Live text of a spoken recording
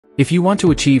If you want to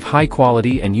achieve high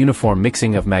quality and uniform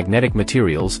mixing of magnetic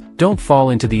materials, don't fall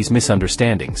into these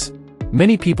misunderstandings.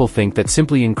 Many people think that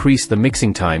simply increase the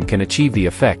mixing time can achieve the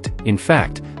effect. In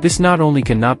fact, this not only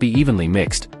cannot be evenly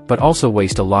mixed, but also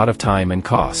waste a lot of time and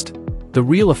cost. The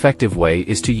real effective way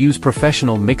is to use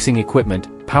professional mixing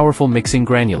equipment, powerful mixing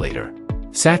granulator.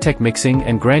 SATEC mixing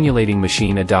and granulating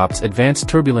machine adopts advanced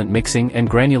turbulent mixing and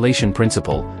granulation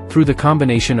principle through the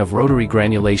combination of rotary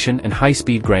granulation and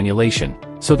high-speed granulation,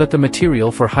 so that the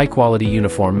material for high-quality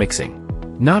uniform mixing.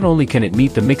 Not only can it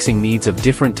meet the mixing needs of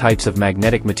different types of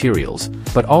magnetic materials,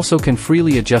 but also can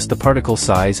freely adjust the particle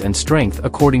size and strength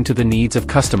according to the needs of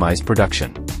customized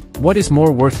production. What is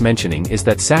more worth mentioning is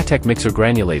that SATEC mixer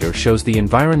granulator shows the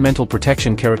environmental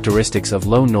protection characteristics of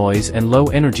low noise and low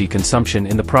energy consumption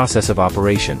in the process of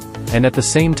operation, and at the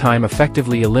same time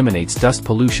effectively eliminates dust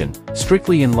pollution,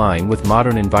 strictly in line with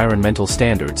modern environmental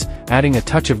standards, adding a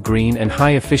touch of green and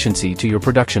high efficiency to your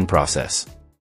production process.